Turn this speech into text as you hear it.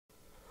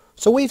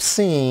So we've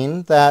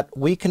seen that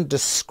we can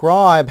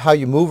describe how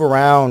you move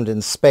around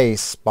in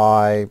space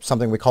by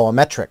something we call a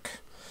metric.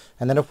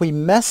 And then if we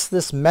mess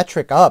this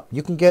metric up,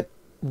 you can get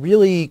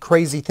really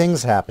crazy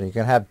things happening. You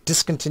can have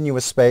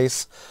discontinuous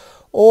space,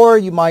 or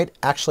you might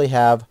actually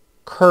have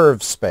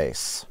curved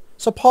space.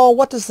 So Paul,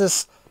 what does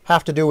this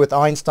have to do with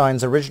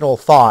Einstein's original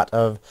thought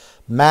of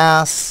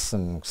mass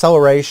and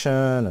acceleration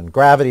and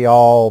gravity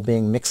all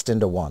being mixed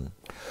into one?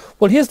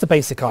 Well, here's the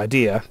basic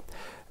idea.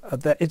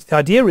 The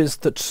idea is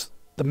that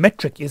the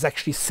metric is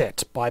actually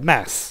set by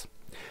mass.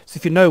 So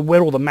if you know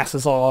where all the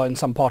masses are in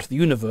some part of the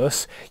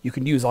universe, you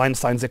can use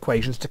Einstein's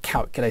equations to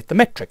calculate the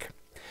metric,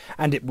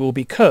 and it will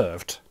be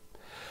curved.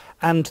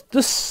 And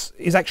this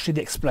is actually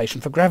the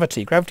explanation for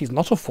gravity. Gravity is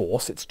not a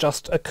force, it's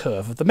just a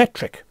curve of the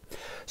metric.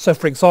 So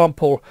for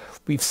example,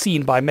 we've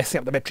seen by messing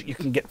up the metric you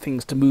can get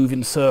things to move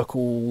in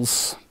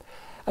circles,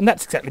 and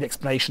that's exactly the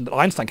explanation that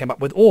Einstein came up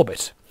with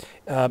orbit.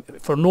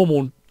 For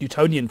normal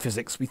Newtonian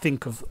physics, we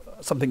think of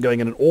something going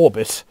in an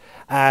orbit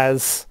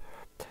as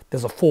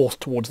there's a force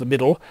towards the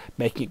middle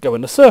making it go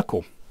in a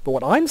circle. But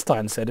what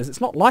Einstein said is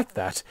it's not like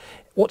that.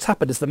 What's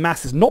happened is the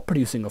mass is not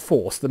producing a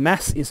force, the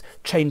mass is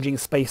changing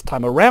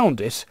space-time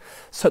around it,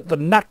 so that the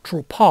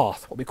natural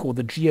path, what we call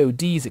the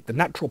geodesic, the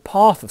natural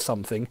path of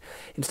something,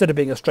 instead of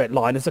being a straight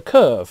line, is a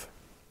curve.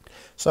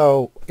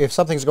 So if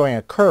something's going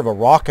a curve, a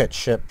rocket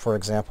ship, for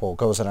example,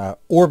 goes in an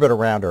orbit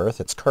around Earth,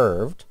 it's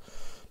curved.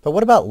 But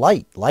what about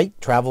light? Light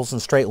travels in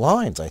straight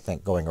lines, I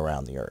think, going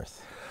around the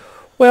Earth.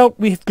 Well,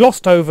 we've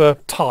glossed over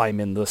time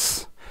in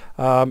this.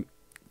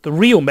 The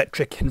real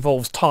metric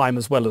involves time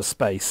as well as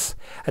space,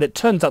 and it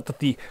turns out that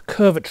the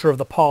curvature of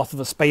the path of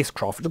a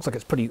spacecraft, it looks like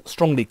it's pretty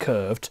strongly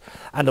curved,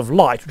 and of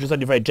light, which is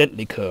only very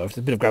gently curved, there's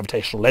a bit of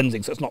gravitational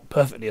lensing, so it's not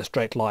perfectly a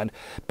straight line,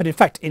 but in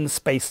fact in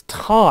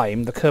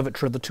space-time the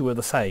curvature of the two are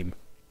the same.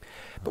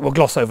 But we'll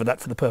gloss over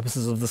that for the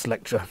purposes of this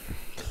lecture.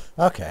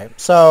 Okay,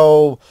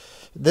 so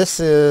this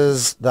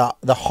is the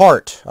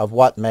heart of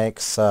what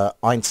makes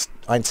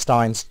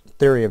Einstein's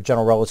theory of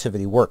general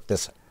relativity work,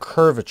 this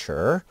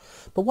curvature.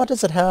 But what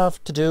does it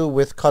have to do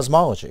with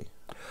cosmology?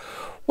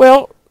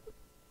 Well,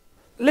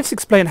 let's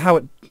explain how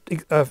it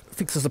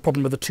fixes the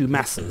problem of the two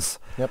masses.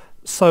 Yep.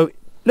 So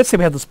let's say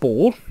we have this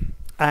ball,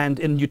 and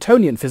in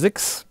Newtonian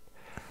physics,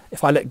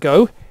 if I let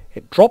go,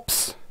 it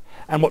drops,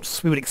 and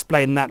we would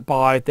explain that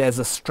by there's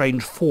a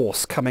strange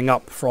force coming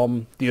up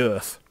from the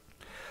Earth.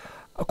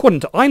 According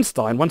to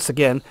Einstein, once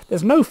again,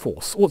 there's no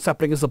force. All that's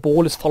happening is the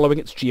ball is following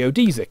its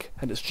geodesic,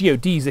 and its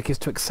geodesic is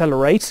to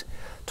accelerate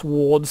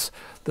towards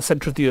the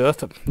centre of the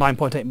Earth at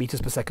 9.8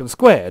 meters per second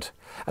squared.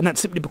 And that's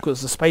simply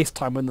because the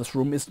space-time in this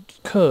room is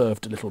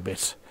curved a little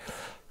bit.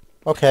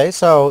 Okay,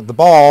 so the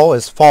ball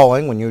is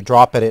falling. When you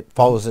drop it, it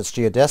follows its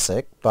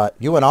geodesic. But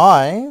you and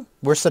I,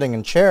 we're sitting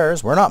in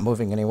chairs. We're not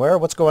moving anywhere.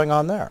 What's going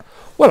on there?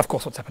 Well, of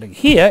course, what's happening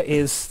here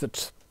is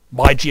that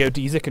my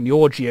geodesic and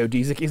your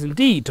geodesic is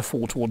indeed to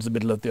fall towards the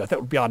middle of the Earth. That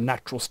would be our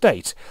natural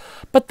state.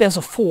 But there's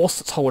a force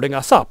that's holding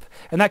us up.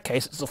 In that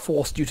case, it's a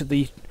force due to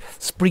the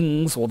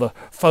springs or the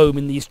foam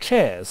in these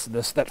chairs.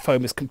 That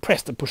foam is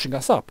compressed and pushing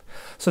us up.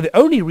 So the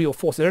only real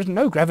force, there is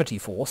no gravity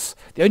force,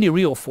 the only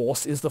real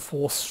force is the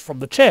force from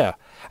the chair.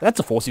 And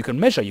that's a force you can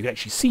measure. You can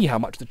actually see how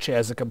much the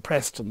chairs are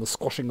compressed and the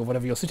squashing of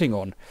whatever you're sitting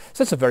on.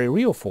 So that's a very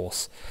real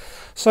force.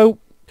 So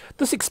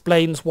this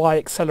explains why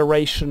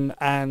acceleration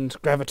and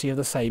gravity are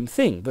the same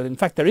thing, that in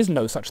fact there is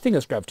no such thing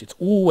as gravity, it's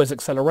always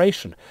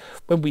acceleration.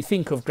 When we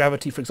think of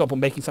gravity, for example,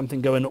 making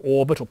something go in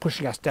orbit or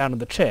pushing us down in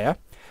the chair,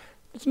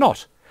 it's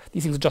not.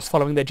 These things are just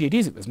following their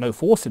geodesic, there's no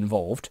force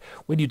involved.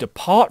 When you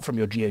depart from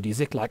your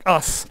geodesic, like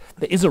us,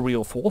 there is a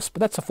real force,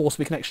 but that's a force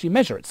we can actually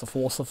measure, it's the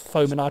force of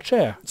foam in our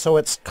chair. So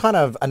it's kind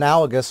of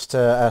analogous to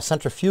a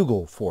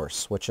centrifugal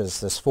force, which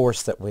is this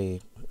force that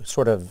we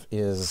sort of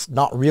is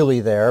not really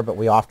there, but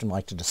we often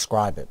like to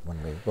describe it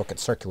when we look at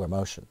circular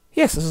motion.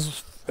 Yes, this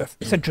is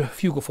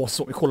centrifugal force is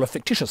what we call a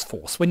fictitious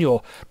force. When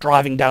you're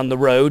driving down the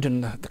road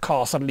and the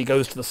car suddenly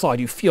goes to the side,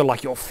 you feel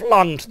like you're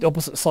flung to the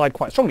opposite side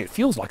quite strongly. It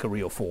feels like a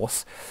real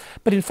force.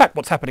 But in fact,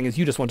 what's happening is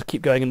you just want to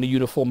keep going in the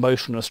uniform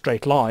motion in a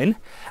straight line,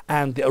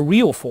 and a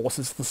real force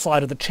is the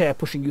side of the chair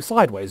pushing you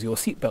sideways, your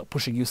seatbelt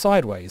pushing you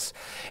sideways.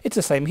 It's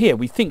the same here.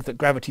 We think that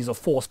gravity is a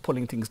force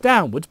pulling things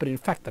downwards, but in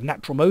fact the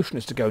natural motion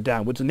is to go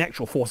downwards, and the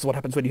actual force is what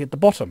happens when you hit the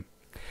bottom.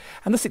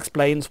 And this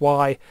explains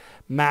why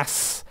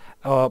mass,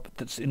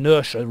 that's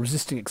inertia,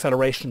 resisting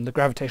acceleration, the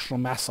gravitational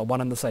mass are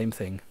one and the same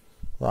thing.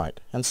 Right.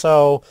 And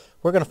so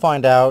we're going to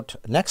find out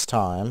next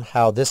time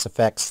how this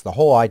affects the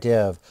whole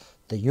idea of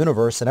the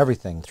universe and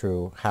everything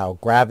through how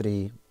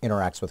gravity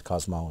interacts with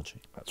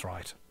cosmology. That's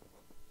right.